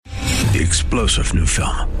The explosive new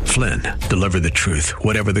film, Flynn, deliver the truth,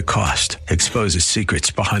 whatever the cost, exposes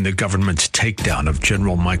secrets behind the government's takedown of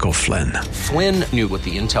General Michael Flynn. Flynn knew what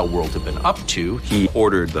the intel world had been up to. He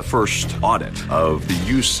ordered the first audit of the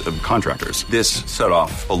use of contractors. This set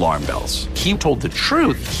off alarm bells. He told the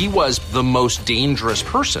truth. He was the most dangerous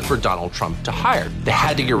person for Donald Trump to hire. They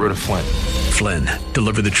had to get rid of Flynn. Flynn,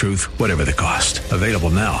 deliver the truth, whatever the cost. Available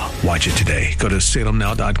now. Watch it today. Go to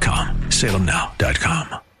salemnow.com.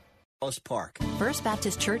 salemnow.com. Park. First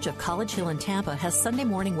Baptist Church of College Hill in Tampa has Sunday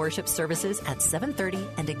morning worship services at 7:30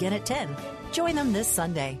 and again at 10. Join them this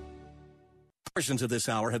Sunday. Portions of this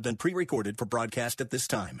hour have been pre-recorded for broadcast at this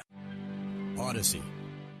time. Odyssey.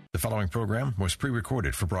 The following program was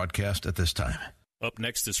pre-recorded for broadcast at this time. Up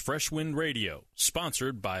next is Fresh Wind Radio,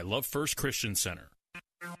 sponsored by Love First Christian Center.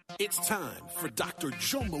 It's time for Dr.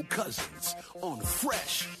 Jomo Cousins on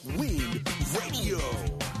Fresh Wind Radio.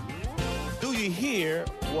 Do you hear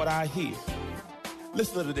what I hear?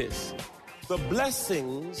 Listen to this. The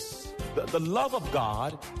blessings, the love of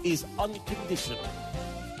God is unconditional.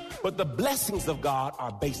 But the blessings of God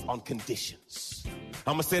are based on conditions.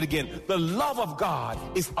 I'm going to say it again. The love of God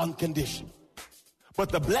is unconditional. But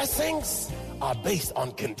the blessings are based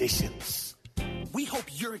on conditions. We hope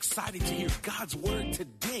you're excited to hear God's word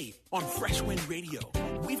today on Fresh Wind Radio.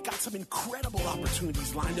 We've got some incredible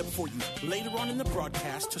opportunities lined up for you later on in the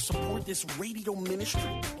broadcast to support this radio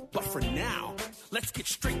ministry. But for now, let's get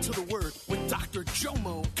straight to the word with Dr.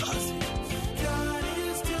 Jomo Cousins. God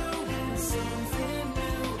is doing something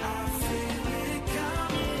new. I feel it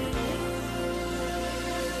coming.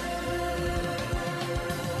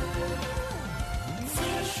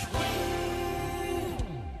 Fresh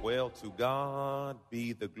Wind. Well, to God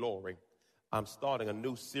be the glory. I'm starting a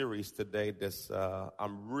new series today that's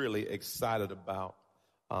I'm really excited about.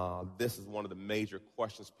 This is one of the major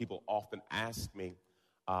questions people often ask me,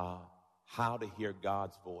 how to hear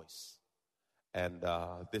God's voice. And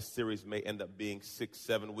this series may end up being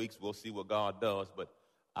 6-7 weeks. We'll see what God does, but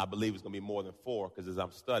I believe it's going to be more than 4 because as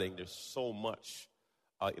I'm studying, there's so much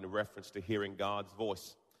in reference to hearing God's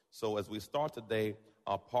voice. So as we start today,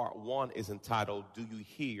 part 1 is entitled, Do You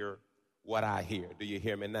Hear What I Hear? Do you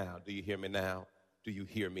hear me now? Do you hear me now? Do you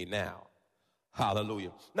hear me now?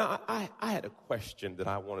 Hallelujah. Now, I had a question that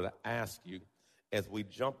I wanted to ask you as we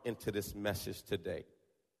jump into this message today.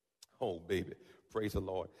 Oh, baby, praise the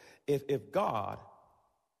Lord. If God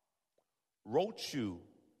wrote you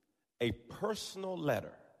a personal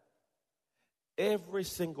letter every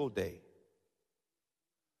single day,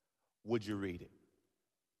 would you read it?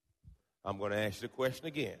 I'm going to ask you the question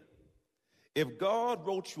again. If God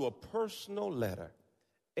wrote you a personal letter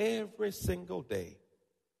every single day,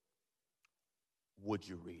 would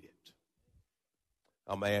you read it?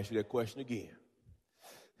 I'm going to ask you that question again.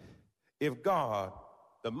 If God,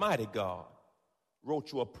 the mighty God,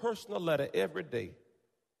 wrote you a personal letter every day,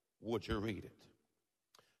 would you read it?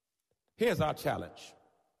 Here's our challenge.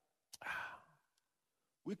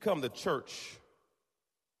 We come to church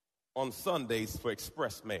on Sundays for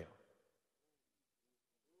express mail.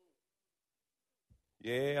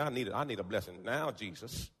 Yeah, I need a blessing now,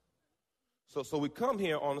 Jesus. So we come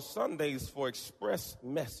here on Sundays for express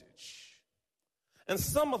message. And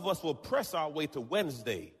some of us will press our way to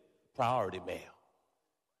Wednesday priority mail.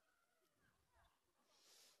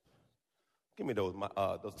 Give me those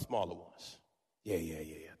smaller ones. Yeah.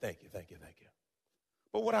 Thank you.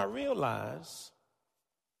 But what I realize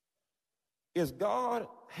is God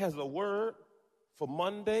has a word for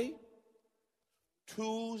Monday,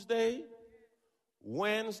 Tuesday,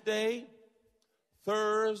 Wednesday,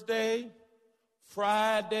 Thursday,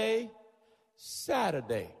 Friday,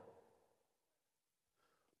 Saturday.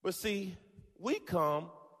 But see, we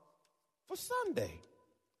come for Sunday.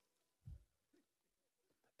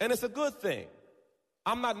 And it's a good thing.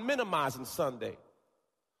 I'm not minimizing Sunday.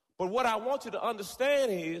 But what I want you to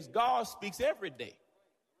understand is God speaks every day.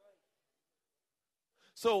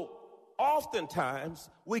 So oftentimes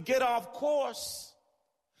we get off course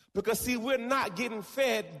because, see, we're not getting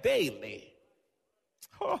fed daily.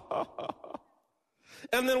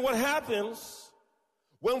 And then what happens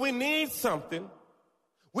when we need something,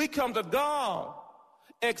 we come to God,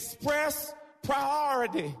 express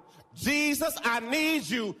priority. Jesus, I need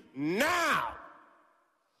you now.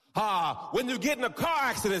 When you get in a car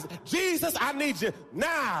accident, Jesus, I need you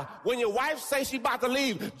now. When your wife says she's about to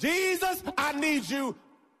leave, Jesus, I need you.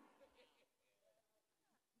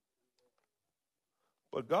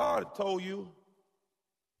 But God told you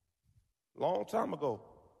a long time ago.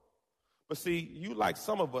 But see, you like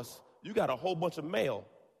some of us, you got a whole bunch of mail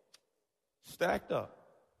stacked up.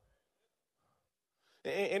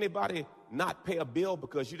 Anybody not pay a bill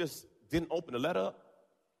because you just didn't open the letter up?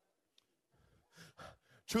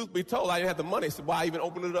 Truth be told, I didn't have the money, so why even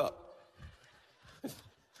open it up?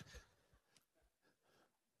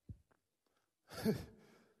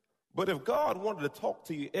 But if God wanted to talk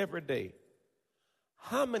to you every day,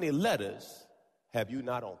 how many letters have you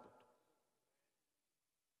not opened?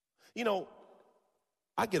 You know,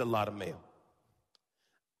 I get a lot of mail.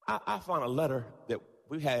 I found a letter that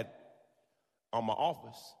we had on my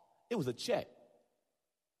office. It was a check.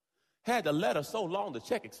 Had the letter so long, the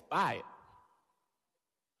check expired.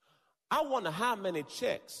 I wonder how many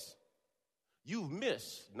checks you've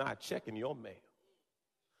missed not checking your mail.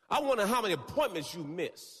 I wonder how many appointments you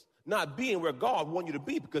miss not being where God wants you to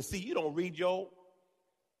be, because, see, you don't read your...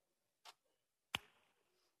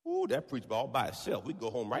 Ooh, that preach all by itself. We can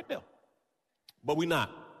go home right now. But we're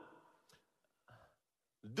not.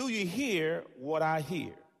 Do you hear what I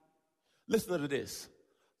hear? Listen to this.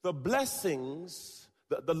 The blessings,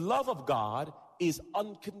 the love of God is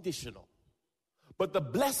unconditional. But the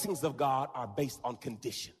blessings of God are based on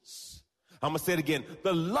conditions. I'm going to say it again.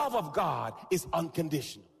 The love of God is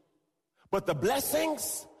unconditional. But the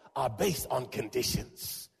blessings are based on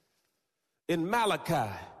conditions. In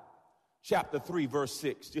Malachi chapter 3, verse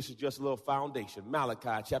 6, this is just a little foundation.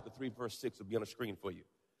 Malachi chapter 3, verse 6 will be on the screen for you.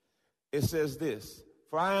 It says this: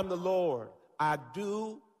 for I am the Lord, I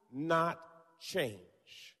do not change.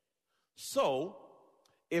 So,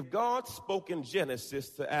 if God spoke in Genesis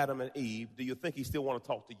to Adam and Eve, do you think he still want to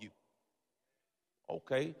talk to you?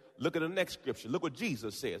 Okay, look at the next scripture. Look what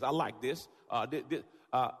Jesus says. I like this.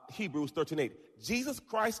 Hebrews 13:8. Jesus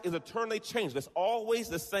Christ is eternally changeless, always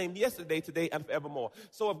the same yesterday, today, and forevermore.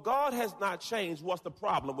 So if God has not changed, what's the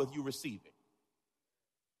problem with you receiving?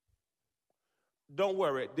 Don't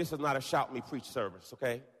worry, this is not a shout me preach service,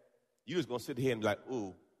 okay? You're just going to sit here and be like,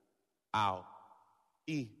 ooh, ow,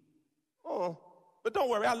 oh. But don't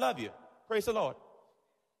worry, I love you. Praise the Lord.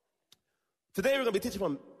 Today we're going to be teaching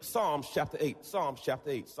from Psalms chapter 8. Psalms chapter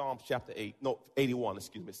 8. Psalms chapter 8. No, 81,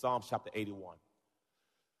 excuse me. Psalms chapter 81.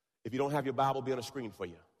 If you don't have your Bible, it'll be on the screen for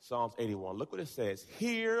you. Psalms 81. Look what it says.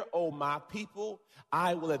 Hear, O my people,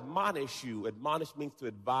 I will admonish you. Admonish means to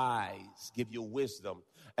advise, give you wisdom.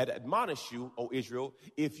 And admonish you, O Israel,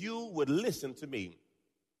 if you would listen to me.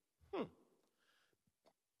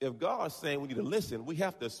 If God's saying we need to listen, we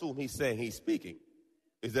have to assume he's saying he's speaking.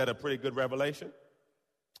 Is that a pretty good revelation?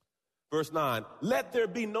 Verse 9, let there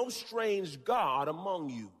be no strange God among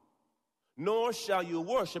you, nor shall you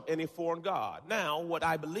worship any foreign god. Now, what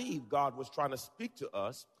I believe God was trying to speak to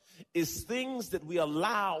us is things that we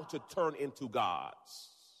allow to turn into gods.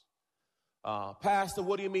 Pastor,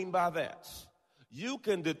 what do you mean by that? You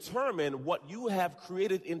can determine what you have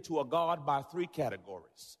created into a god by 3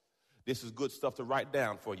 categories. This is good stuff to write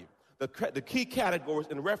down for you. The key categories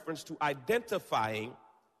in reference to identifying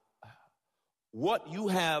what you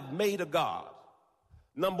have made a god.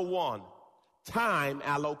 Number 1, time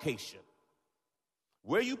allocation.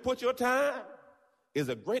 Where you put your time is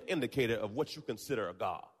a great indicator of what you consider a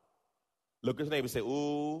god. Look at his neighbor and say,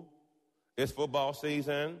 ooh, it's football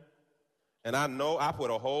season, and I know I put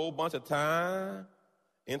a whole bunch of time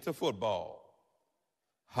into football.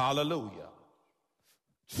 Hallelujah.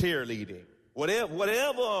 Cheerleading,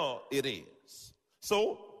 whatever it is.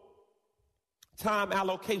 So, time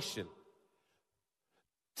allocation,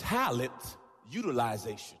 talent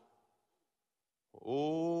utilization.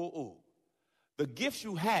 The gifts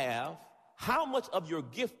you have, how much of your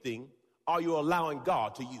gifting are you allowing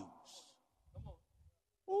God to use?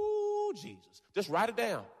 Ooh, Jesus. Just write it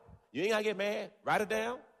down. You ain't got to get mad. Write it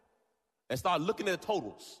down and start looking at the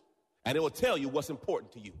totals, and it will tell you what's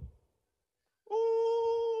important to you.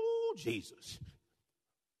 Jesus.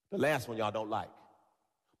 The last one y'all don't like,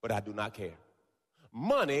 but I do not care.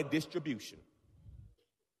 Money distribution.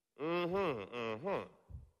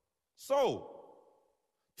 So,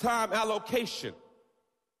 time allocation,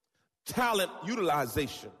 talent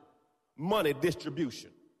utilization, money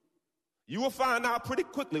distribution. You will find out pretty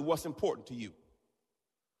quickly what's important to you.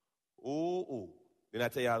 Didn't I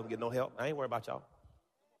tell y'all I don't get no help? I ain't worried about y'all.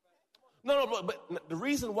 No, but the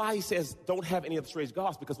reason why he says don't have any of the strange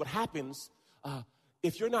gods, because what happens,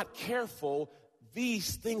 if you're not careful,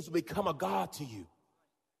 these things will become a god to you.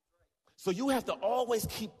 So you have to always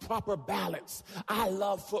keep proper balance. I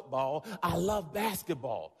love football. I love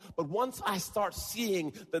basketball. But once I start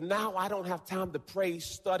seeing that now I don't have time to pray,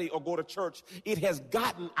 study, or go to church, it has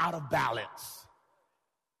gotten out of balance.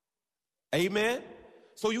 Amen?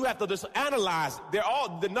 So you have to just analyze.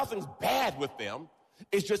 Nothing's bad with them.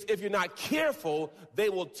 It's just if you're not careful, they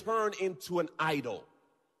will turn into an idol.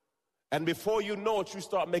 And before you know it, you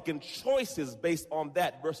start making choices based on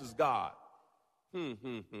that versus God.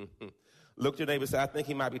 Look at your neighbor and say, I think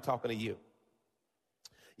he might be talking to you.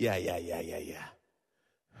 Yeah.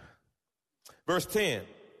 Verse 10,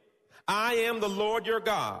 I am the Lord your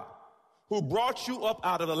God who brought you up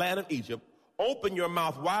out of the land of Egypt. Open your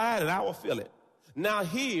mouth wide and I will fill it. Now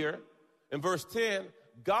here in verse 10,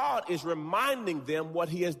 God is reminding them what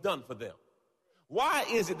he has done for them. Why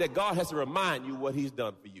is it that God has to remind you what he's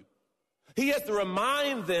done for you? He has to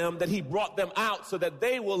remind them that he brought them out so that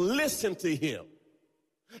they will listen to him.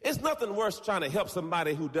 It's nothing worse trying to help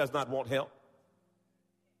somebody who does not want help.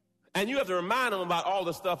 And you have to remind them about all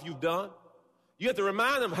the stuff you've done. You have to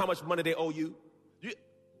remind them how much money they owe you.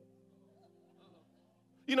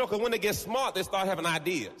 You know, because when they get smart, they start having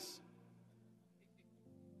ideas.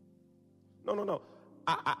 No.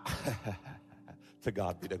 To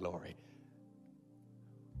God be the glory.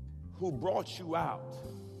 Who brought you out.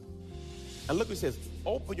 And look, he says,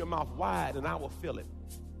 open your mouth wide and I will fill it.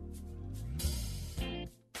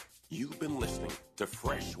 You've been listening to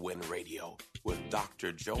Fresh Wind Radio with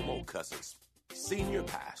Dr. Jomo Cousins, Senior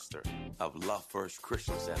Pastor of Love First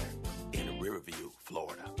Christian Center in Riverview,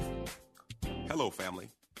 Florida. Hello, family.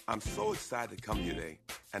 I'm so excited to come here today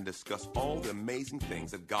and discuss all the amazing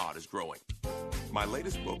things that God is growing. My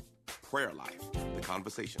latest book, Prayer Life, The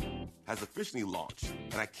Conversation, has officially launched,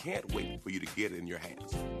 and I can't wait for you to get it in your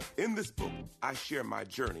hands. In this book, I share my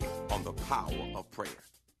journey on the power of prayer.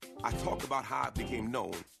 I talk about how I became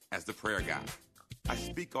known as the prayer guy. I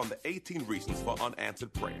speak on the 18 reasons for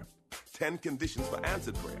unanswered prayer, 10 conditions for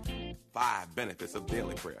answered prayer, 5 benefits of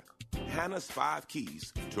daily prayer, Hannah's 5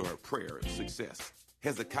 keys to her prayer success,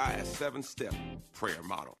 Hezekiah's 7-step prayer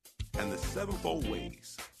model, and the 7-fold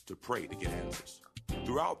ways to pray to get answers.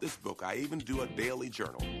 Throughout this book, I even do a daily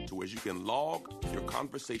journal to where you can log your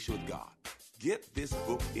conversation with God. Get this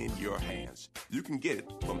book in your hands. You can get it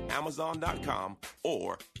from Amazon.com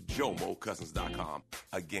or JomoCousins.com.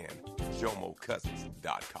 Again,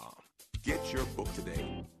 JomoCousins.com. Get your book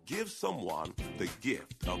today. Give someone the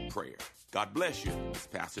gift of prayer. God bless you. It's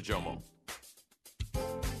Pastor Jomo.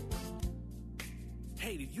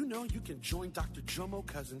 Hey, did you know you can join Dr. Jomo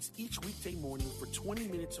Cousins each weekday morning for 20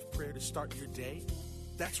 minutes of prayer to start your day?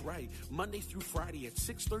 That's right. Monday through Friday at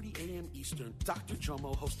 6:30 a.m. Eastern, Dr.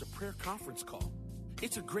 Jomo hosts a prayer conference call.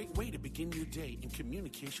 It's a great way to begin your day in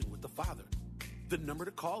communication with the Father. The number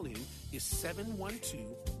to call in is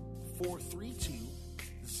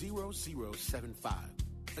 712-432-0075.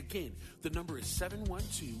 Again, the number is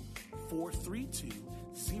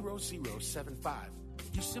 712-432-0075.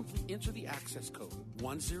 You simply enter the access code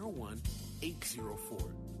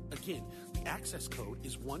 101804. Again, the access code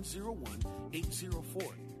is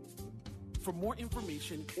 101804. For more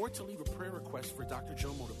information or to leave a prayer request for Dr.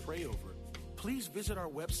 Jomo to pray over, please visit our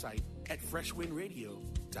website at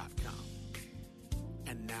freshwindradio.com.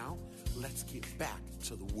 And now, let's get back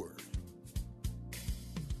to the Word.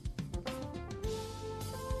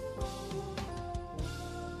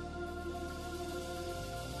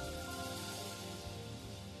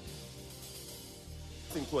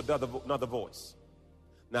 To another voice.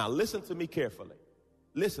 Now listen to me carefully.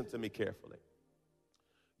 Listen to me carefully.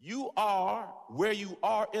 You are where you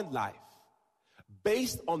are in life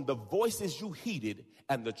based on the voices you heeded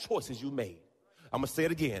and the choices you made. I'm going to say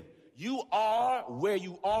it again. You are where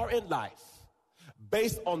you are in life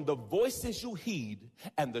based on the voices you heed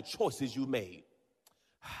and the choices you made.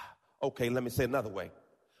 Okay, let me say it another way.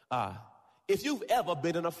 If you've ever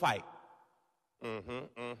been in a fight,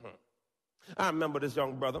 I remember this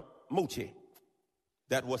young brother, Moochie.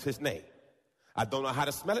 That was his name. I don't know how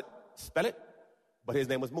to spell it, but his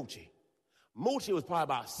name was Moochie. Moochie was probably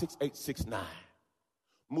about 6'8", 6'9".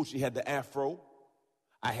 Moochie had the afro.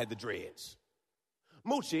 I had the dreads.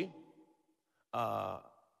 Moochie,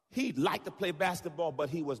 he liked to play basketball, but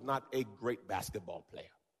he was not a great basketball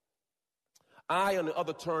player. I, on the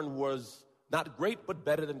other turn, was not great, but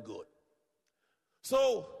better than good.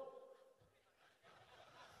 So,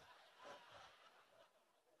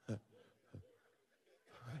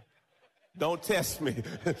 don't test me.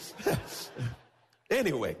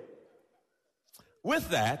 Anyway, with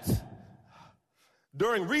that,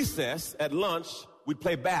 during recess at lunch, we'd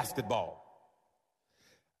play basketball.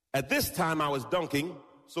 At this time, I was dunking,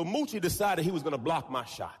 so Moochie decided he was going to block my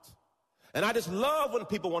shot. And I just love when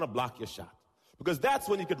people want to block your shot, because that's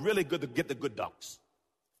when you could really get the good dunks.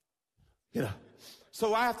 You know.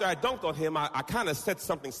 So after I dunked on him, I kind of said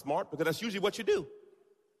something smart, because that's usually what you do.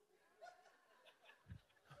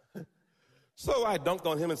 So I dunked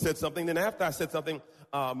on him and said something. Then after I said something,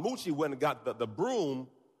 Moochie went and got the broom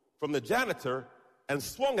from the janitor and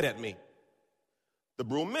swung it at me. The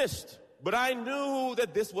broom missed, But I knew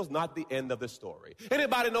that this was not the end of the story.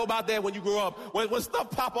 Anybody know about that when you grow up? When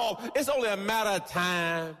stuff pop off, it's only a matter of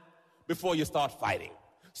time before you start fighting.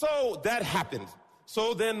 So that happened.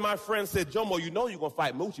 So then my friend said, Jomo, you know you're going to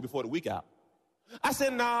fight Moochie before the week out. I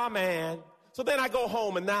said, nah, man. So then I go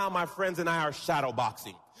home, and now my friends and I are shadow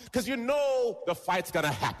boxing. Because you know the fight's going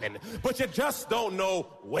to happen, but you just don't know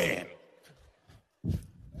when.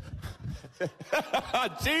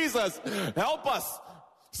 Jesus, help us.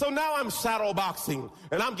 So now I'm shadow boxing,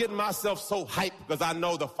 and I'm getting myself so hyped because I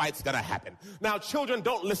know the fight's going to happen. Now, children,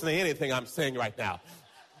 don't listen to anything I'm saying right now.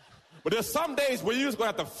 But there's some days where you're just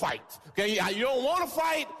going to have to fight. Okay, you don't want to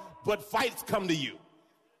fight, but fights come to you.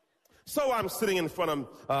 So I'm sitting in front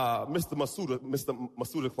of Mr.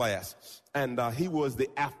 Masuda class, and he was the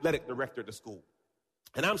athletic director at the school.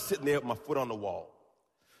 And I'm sitting there with my foot on the wall.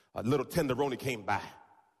 A little tenderoni came by.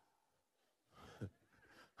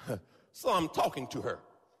 So I'm talking to her,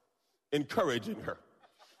 encouraging her.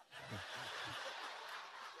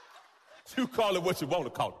 You call it what you want to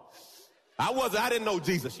call it. I didn't know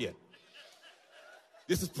Jesus yet.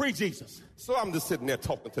 This is pre-Jesus. So I'm just sitting there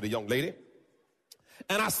talking to the young lady.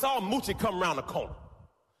 And I saw Moochie come around the corner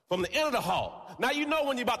from the end of the hall. Now, you know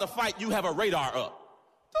when you're about to fight, you have a radar up.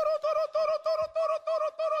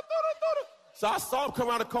 So I saw him come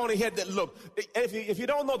around the corner. He had that look. If you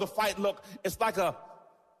don't know the fight look, it's like a,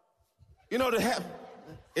 you know,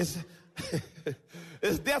 it's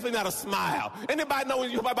definitely not a smile. Anybody know when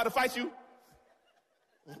you're about to fight you?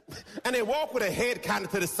 And they walk with a head kind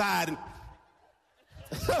of to the side. And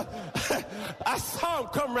I saw him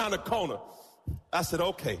come around the corner. I said,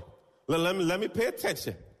 okay, let me pay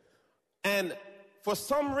attention. And for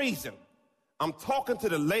some reason, I'm talking to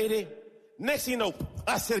the lady. Next thing you know,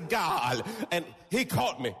 I said, God, and he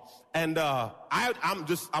caught me. And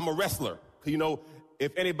I'm a wrestler. You know,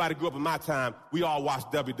 if anybody grew up in my time, we all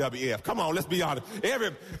watched WWF. Come on, let's be honest.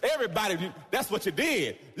 Everybody, that's what you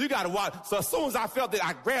did. You got to watch. So as soon as I felt that,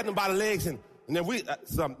 I grabbed him by the legs, and then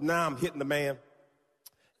now I'm hitting the man.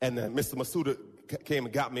 And then Mr. Masuda came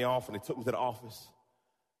and got me off, and they took me to the office.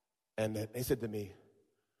 And they said to me,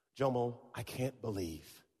 Jomo, I can't believe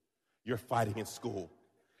you're fighting in school.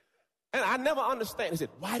 And I never understand. They said,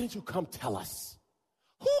 why didn't you come tell us?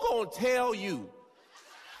 Who gonna tell you?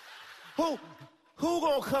 Who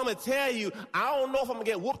gonna come and tell you? I don't know if I'm gonna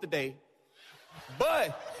get whooped today,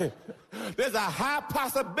 but there's a high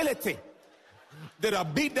possibility that a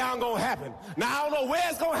beatdown gonna happen. Now, I don't know where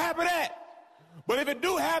it's gonna happen at, but if it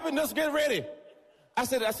do happen, just get ready. I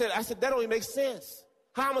said, that don't even make sense.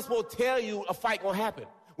 How am I supposed to tell you a fight gonna happen?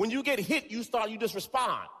 When you get hit, you just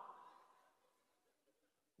respond.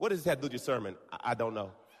 What does that do to your sermon? I don't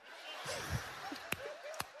know.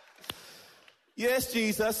 Yes,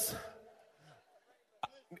 Jesus.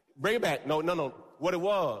 Bring it back. No. What it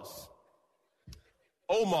was,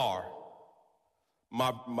 Omar,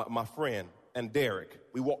 my friend, and Derek,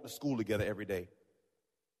 we walked to school together every day.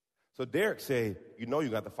 So Derek said, you know you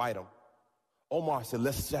got to fight him. Omar said,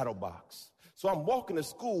 let's shadow box. So I'm walking to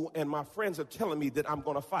school, and my friends are telling me that I'm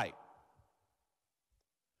going to fight.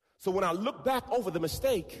 So when I look back over the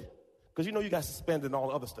mistake, because you know you got suspended and all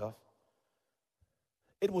the other stuff,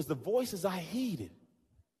 it was the voices I heeded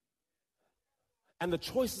and the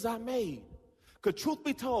choices I made. Because truth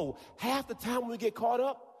be told, half the time when we get caught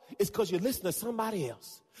up, it's because you listen to somebody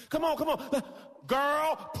else. Come on.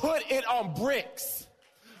 Girl, put it on bricks.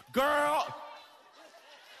 Girl.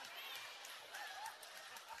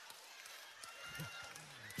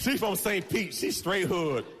 She's from St. Pete. She's straight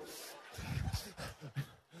hood.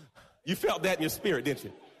 You felt that in your spirit, didn't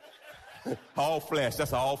you? All flesh.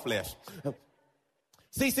 That's all flesh.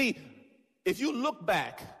 See, if you look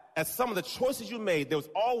back at some of the choices you made, there was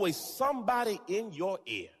always somebody in your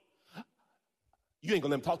ear. You ain't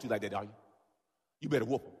gonna let them talk to you like that, are you? You better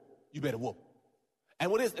whoop them. You better whoop them.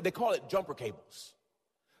 And what is, they call it jumper cables.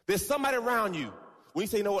 There's somebody around you. When you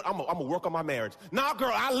say, you know what, I'm gonna work on my marriage. Nah,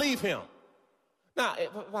 girl, I leave him. Now, if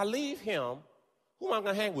I leave him, who am I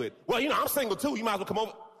gonna hang with? Well, you know, I'm single too. You might as well come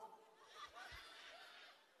over.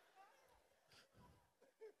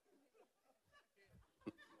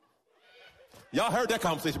 Y'all heard that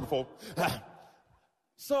conversation before.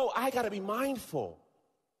 So I got to be mindful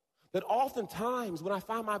that oftentimes when I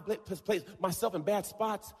find myself in bad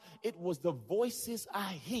spots, it was the voices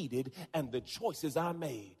I heeded and the choices I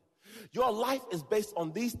made. Your life is based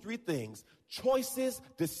on these three things: choices,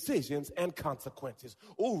 decisions, and consequences.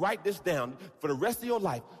 Oh, write this down for the rest of your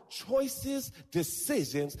life. Choices,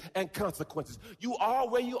 decisions, and consequences. You are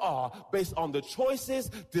where you are based on the choices,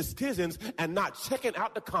 decisions, and not checking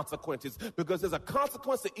out the consequences, because there's a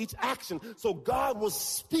consequence to each action. So God will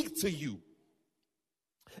speak to you.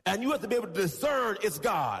 And you have to be able to discern it's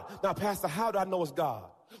God. Now, Pastor, how do I know it's God?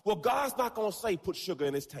 Well, God's not going to say put sugar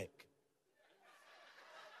in his tank.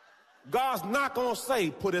 God's not going to say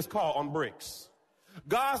put his car on brakes.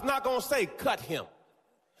 God's not going to say cut him.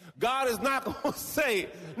 God is not going to say,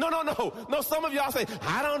 no. Some of y'all say,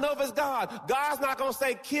 I don't know if it's God. God's not going to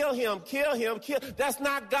say kill him. That's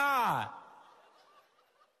not God.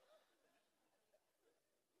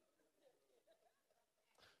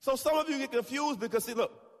 So some of you get confused because, see,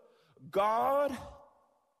 look, God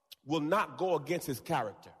will not go against his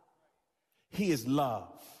character. He is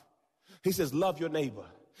love. He says, love your neighbor.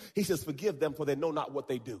 He says, forgive them for they know not what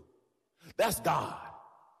they do. That's God.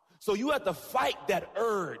 So you have to fight that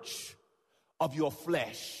urge of your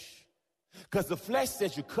flesh. Because the flesh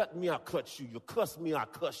says, you cut me, I'll cut you. You cuss me, I'll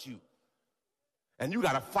cuss you. And you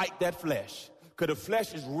got to fight that flesh. Because the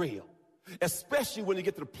flesh is real. Especially when you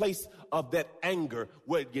get to the place of that anger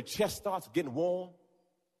where your chest starts getting warm.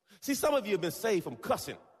 See, some of you have been saved from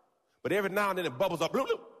cussing. But every now and then it bubbles up.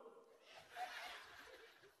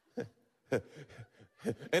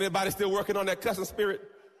 Anybody still working on that cussing spirit?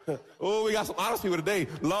 Oh, we got some honest people today.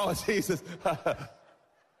 Lord Jesus. I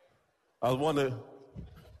was wondering.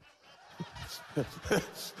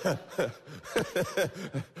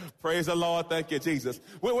 Praise the Lord. Thank you, Jesus.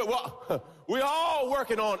 We're all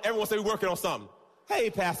working on, everyone say we're working on something. Hey,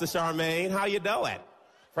 Pastor Charmaine, how you doing?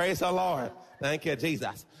 Praise the Lord. Thank you,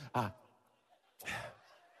 Jesus.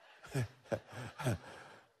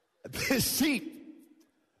 The sheep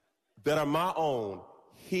that are my own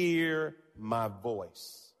hear my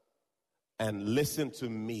voice and listen to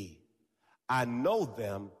me. I know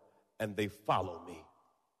them and they follow me.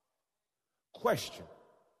 Question,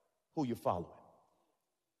 who you following?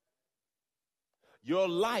 Your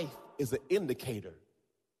life is an indicator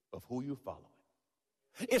of who you're following.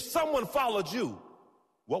 If someone followed you,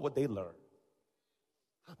 what would they learn?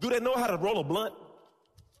 Do they know how to roll a blunt?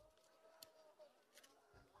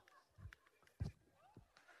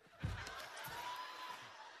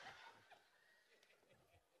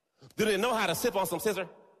 Do they know how to sip on some scissor?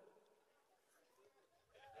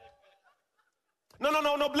 No.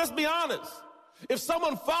 Let's be honest. If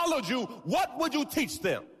someone followed you, what would you teach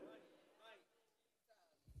them?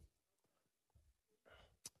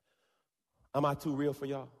 Am I too real for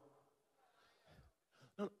y'all?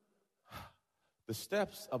 No. The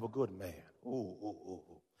steps of a good man. Ooh.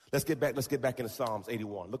 Let's get back into Psalms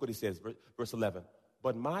 81. Look what he says, verse 11.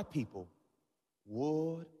 But my people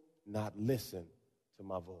would not listen to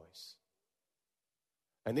my voice.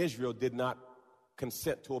 And Israel did not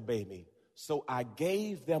consent to obey me. So I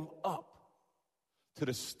gave them up to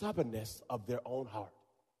the stubbornness of their own heart,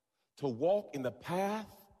 to walk in the path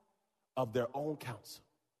of their own counsel.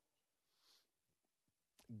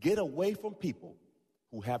 Get away from people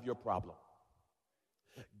who have your problem.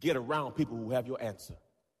 Get around people who have your answer.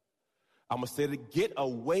 I'm going to say that, get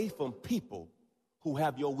away from people who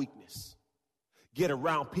have your weakness. Get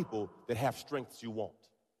around people that have strengths you want.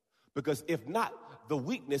 Because if not, the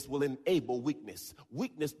weakness will enable weakness.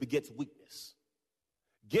 Weakness begets weakness.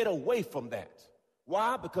 Get away from that.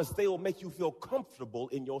 Why? Because they will make you feel comfortable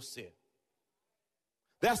in your sin.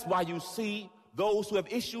 That's why you see those who have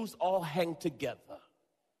issues all hang together.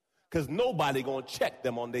 Because nobody going to check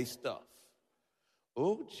them on their stuff.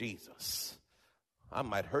 Oh, Jesus. I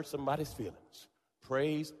might hurt somebody's feelings.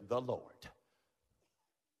 Praise the Lord.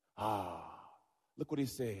 Look what he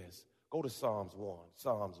says. Go to Psalms 1.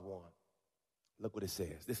 Psalms 1. Look what it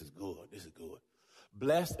says. This is good.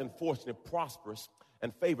 Blessed and fortunate, prosperous,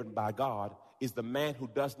 and favored by God is the man who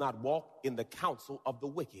does not walk in the counsel of the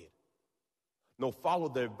wicked, nor follow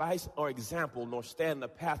their advice or example, nor stand in the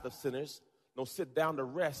path of sinners, nor sit down to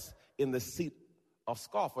rest in the seat of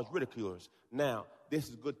scoffers, ridiculers. Now, this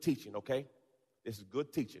is good teaching, okay? This is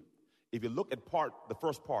good teaching. If you look at the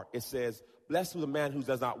first part, it says, blessed is the man who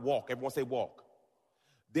does not walk. Everyone say walk.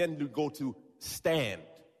 Then you go to stand.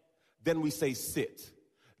 Then we say sit.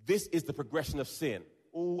 This is the progression of sin.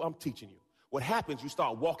 Oh, I'm teaching you. What happens, you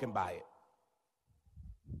start walking by it.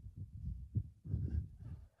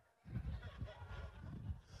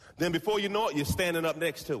 Then before you know it, you're standing up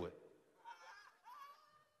next to it.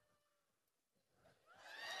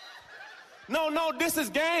 No, this is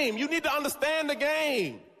game. You need to understand the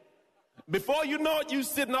game. Before you know it, you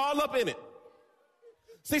sitting all up in it.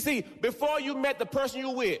 See, before you met the person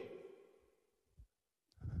you with,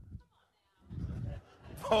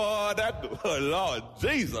 oh, Lord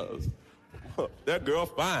Jesus, that girl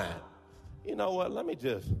fine. You know what, let me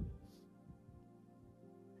just,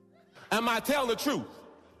 am I telling the truth?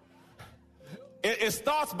 It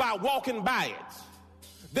starts by walking by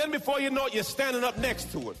it. Then before you know it, you're standing up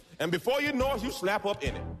next to it. And before you know it, you slap up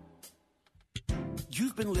in it.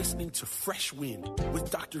 You've been listening to Fresh Wind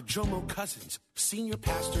with Dr. Jomo Cousins, Senior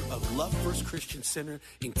Pastor of Love First Christian Center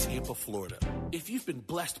in Tampa, Florida. If you've been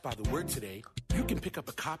blessed by the word today, you can pick up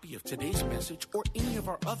a copy of today's message or any of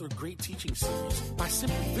our other great teaching series by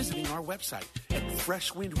simply visiting our website at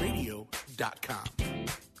freshwindradio.com.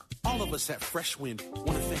 All of us at Fresh Wind want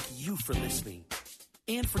to thank you for listening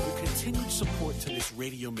and for your continued support to this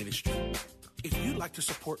radio ministry. If you'd like to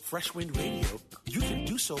support Fresh Wind Radio, you can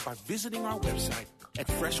do so by visiting our website at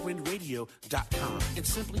freshwindradio.com and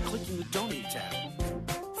simply clicking the Donate tab.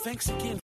 Thanks again